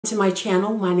To my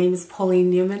channel. My name is Pauline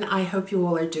Newman. I hope you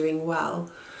all are doing well.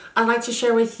 I'd like to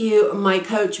share with you my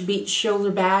Coach Beach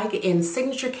shoulder bag in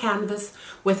signature canvas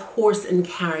with horse and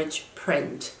carriage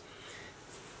print.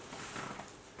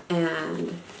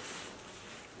 And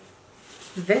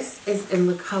this is in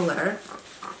the color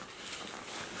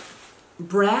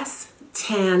Brass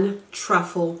Tan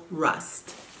Truffle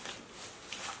Rust.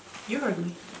 You heard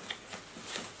me.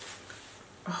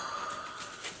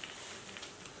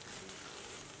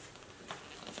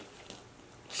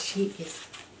 She is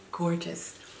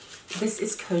gorgeous. This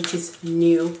is Coach's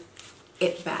new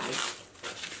It bag.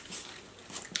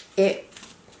 It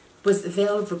was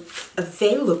available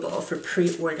for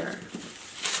pre-order.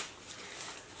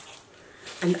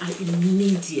 And I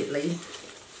immediately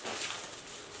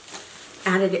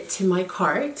added it to my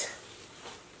cart.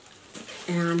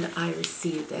 And I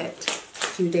received it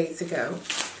 2 days ago.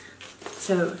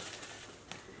 So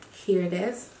here it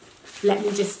is. Let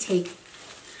me just take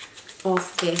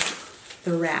off the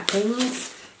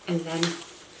wrappings, and then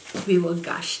we will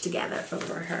gush together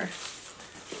over her.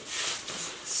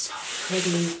 So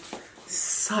pretty,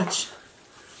 such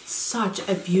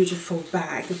a beautiful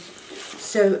bag.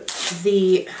 So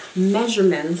the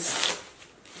measurements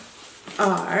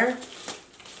are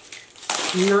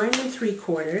 9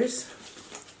 3/4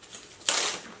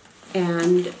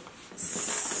 and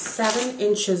 7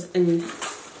 inches in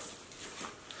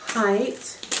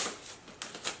height.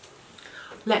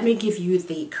 Let me give you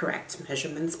the correct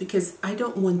measurements because I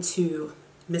don't want to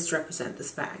misrepresent this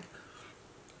bag.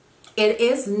 It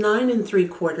is 9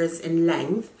 3/4 in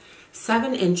length,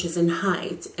 7 inches in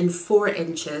height, and 4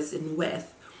 inches in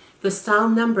width. The style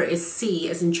number is C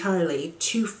as in Charlie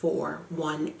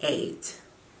 2418.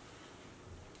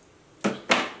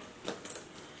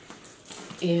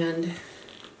 And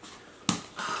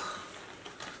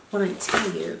when I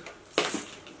tell you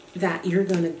that you're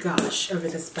going to gush over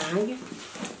this bag,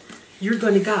 you're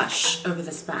going to gush over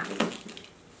this bag.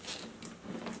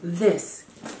 This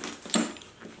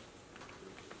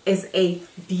is a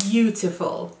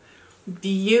beautiful,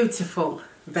 beautiful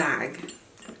bag.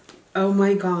 Oh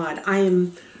my God,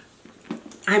 I'm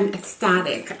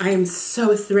ecstatic. I am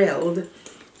so thrilled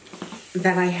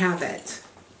that I have it.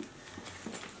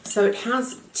 So it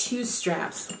has 2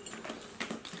 straps.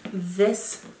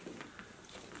 This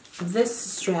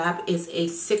strap is a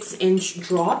 6-inch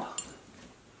drop,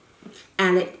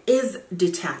 and it is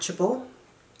detachable.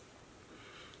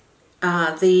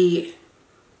 The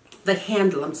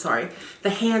handle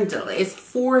is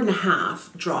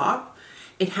 4.5 drop.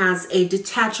 It has a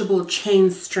detachable chain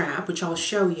strap, which I'll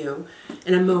show you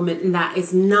in a moment, and that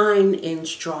is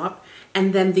 9-inch drop.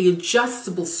 And then the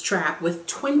adjustable strap with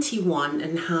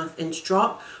 21.5-inch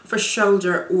drop for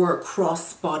shoulder or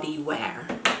crossbody wear.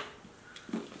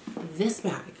 This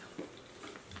bag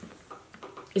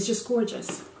is just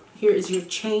gorgeous. Here is your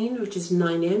chain, which is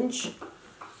 9-inch.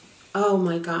 Oh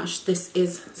my gosh, this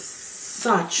is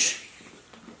such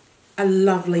a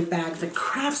lovely bag. The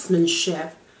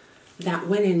craftsmanship that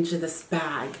went into this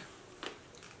bag,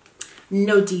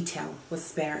 no detail was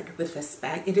spared with this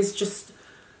bag. It is just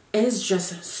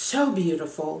so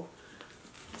beautiful.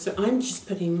 So I'm just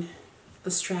putting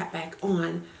the strap back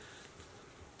on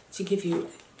to give you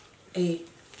a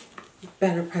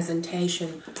better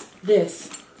presentation. This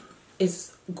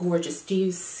is gorgeous. Do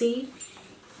you see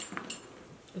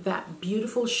that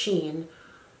beautiful sheen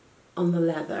on the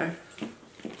leather?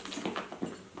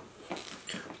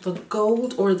 The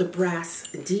gold or the brass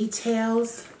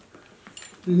details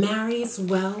marries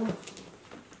well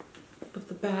with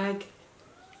the bag.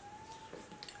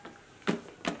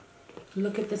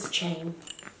 Look at this chain.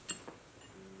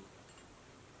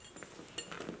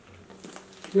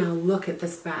 Now look at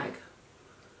this bag.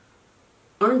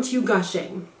 Aren't you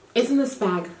gushing? Isn't this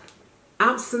bag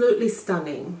absolutely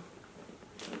stunning?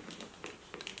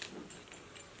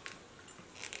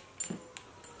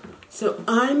 So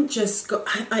I'm just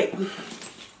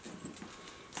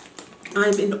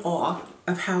I'm in awe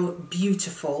of how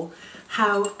beautiful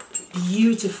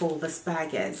this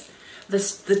bag is.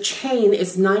 The chain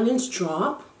is 9-inch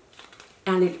drop,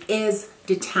 and it is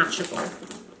detachable.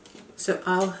 So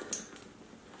I'll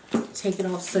take it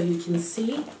off so you can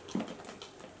see.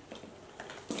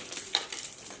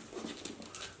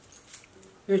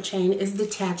 Your chain is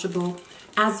detachable,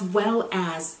 as well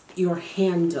as your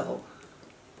handle.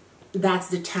 That's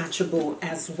detachable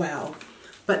as well.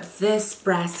 But this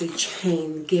brassy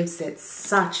chain gives it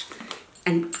such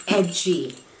an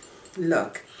edgy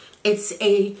look. It's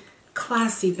a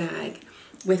classy bag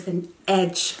with an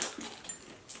edge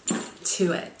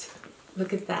to it.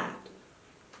 Look at that.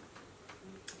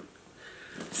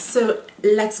 So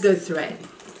let's go through it.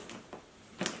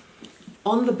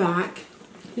 On the back,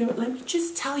 you know, let me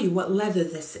just tell you what leather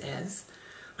this is.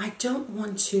 I don't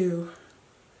want to,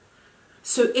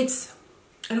 so it's,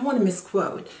 I don't want to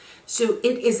misquote. So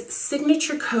it is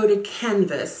signature coated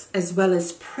canvas as well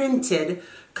as printed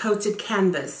coated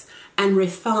canvas and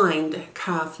refined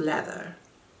calf leather.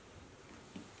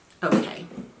 Okay.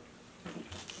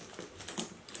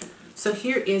 So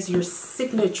here is your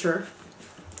signature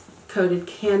coated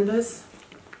canvas.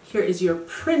 Here is your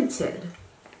printed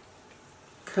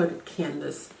coated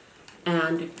canvas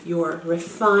and your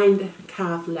refined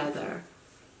calf leather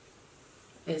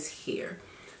is here.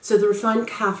 So the refined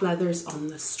calf leather is on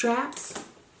the straps,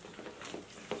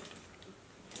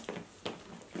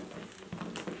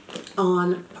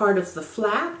 on part of the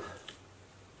flap,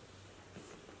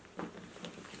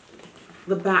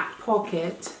 the back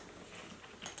pocket,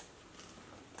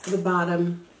 the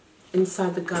bottom,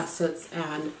 inside the gussets,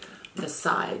 and the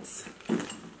sides.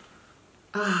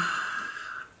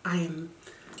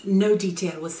 No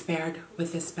detail was spared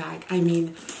with this bag. I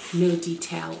mean, no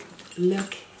detail.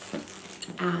 Look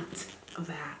at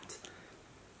that.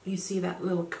 You see that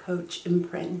little coach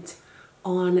imprint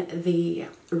on the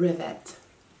rivet.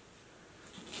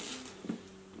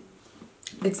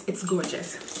 It's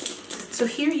gorgeous. So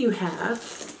here you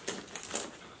have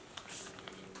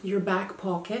your back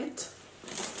pocket.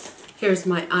 Here's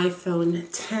my iPhone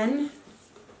 10.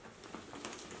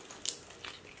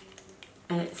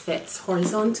 And it fits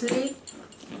horizontally.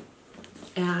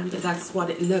 And that's what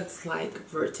it looks like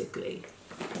vertically.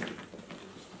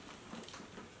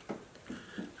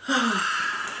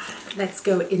 Let's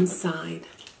go inside.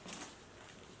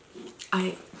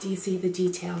 Do you see the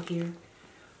detail here?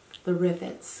 The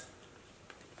rivets.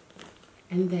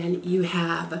 And then you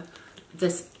have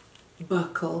this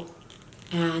buckle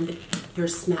and your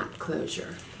snap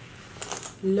closure.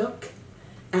 Look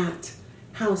at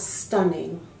how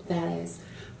stunning that is.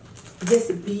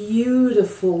 This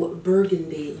beautiful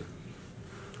burgundy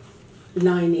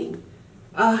lining.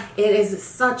 It is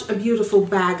such a beautiful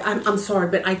bag. I'm sorry,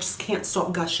 but I just can't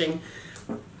stop gushing.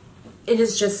 It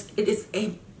is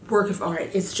a work of art.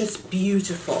 It's just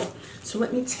beautiful. So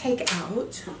let me take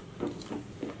out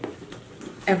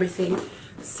everything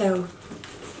so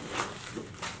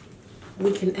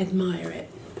we can admire it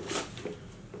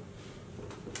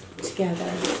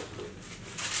together.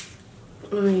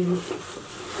 I'm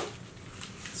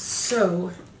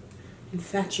so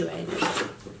infatuated.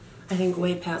 I think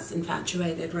way past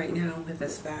infatuated right now with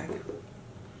this bag.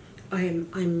 Okay,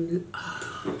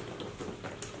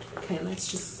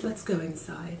 let's go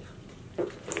inside.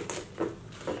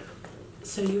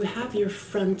 So you have your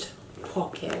front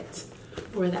pocket,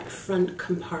 or that front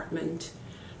compartment,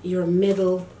 your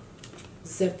middle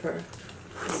zipper,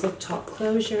 zip top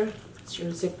closure. It's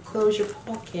your zip closure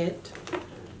pocket.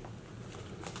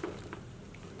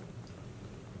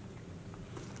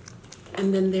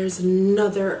 And then there's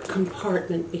another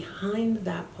compartment behind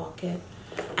that pocket,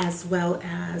 as well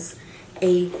as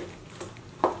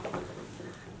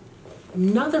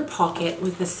another pocket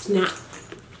with the snap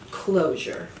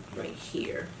closure right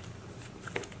here.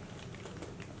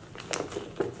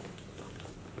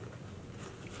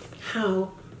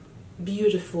 How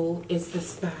beautiful is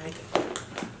this bag?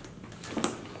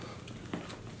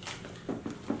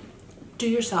 Do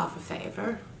yourself a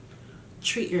favor.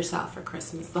 Treat yourself for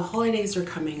Christmas. The holidays are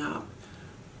coming up.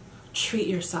 Treat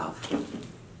yourself.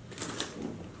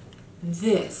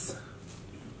 This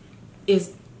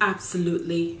is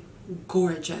absolutely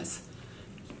gorgeous.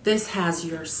 This has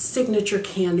your signature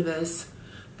canvas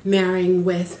marrying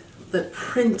with the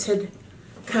printed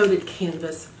coated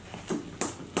canvas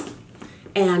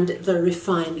and the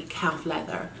refined calf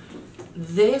leather.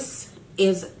 This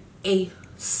is a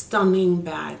stunning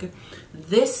bag.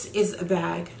 This is a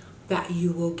bag that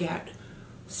you will get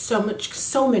so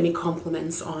many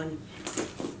compliments on.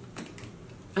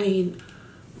 I mean,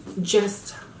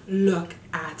 just look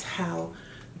at how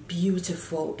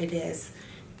beautiful it is.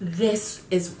 This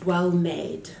is well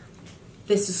made.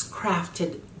 This is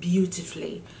crafted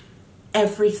beautifully.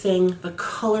 Everything, the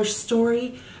color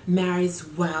story marries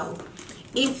well.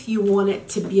 If you want it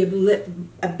to be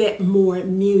a bit more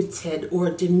muted or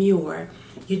demure,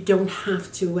 you don't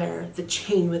have to wear the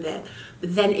chain with it.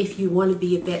 But then if you want to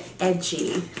be a bit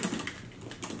edgy,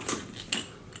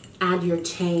 add your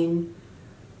chain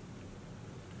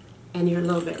and you're a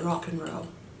little bit rock and roll.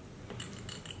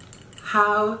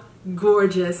 How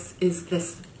gorgeous is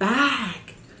this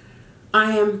bag?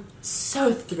 I am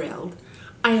so thrilled.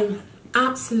 I am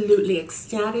absolutely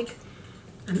ecstatic.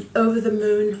 I'm over the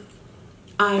moon.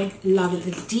 I love it.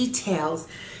 The details,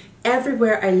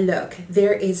 everywhere I look,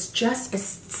 there is just a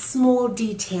small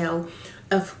detail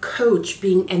of coach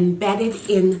being embedded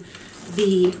in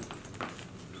the,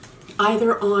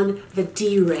 either on the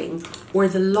D-ring or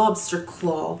the lobster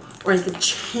claw or the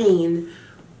chain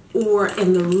or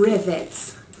in the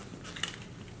rivets.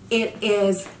 It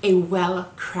is a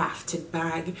well-crafted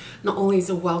bag. Not only is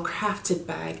it a well-crafted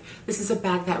bag, this is a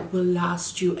bag that will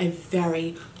last you a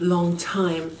very long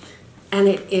time. And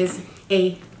it is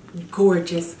a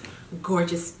gorgeous,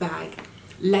 gorgeous bag.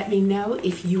 Let me know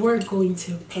if you are going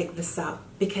to pick this up,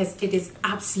 because it is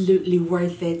absolutely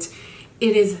worth it.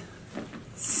 It is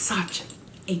such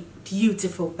a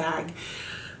beautiful bag.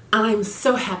 I'm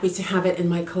so happy to have it in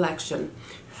my collection.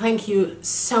 Thank you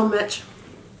so much.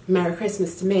 Merry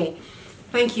Christmas to me.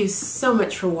 Thank you so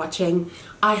much for watching.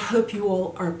 I hope you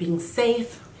all are being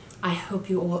safe. I hope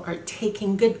you all are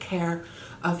taking good care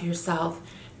of yourself.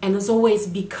 And as always,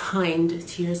 be kind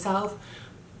to yourself.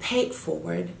 Pay it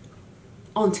forward.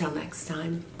 Until next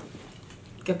time.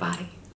 Goodbye.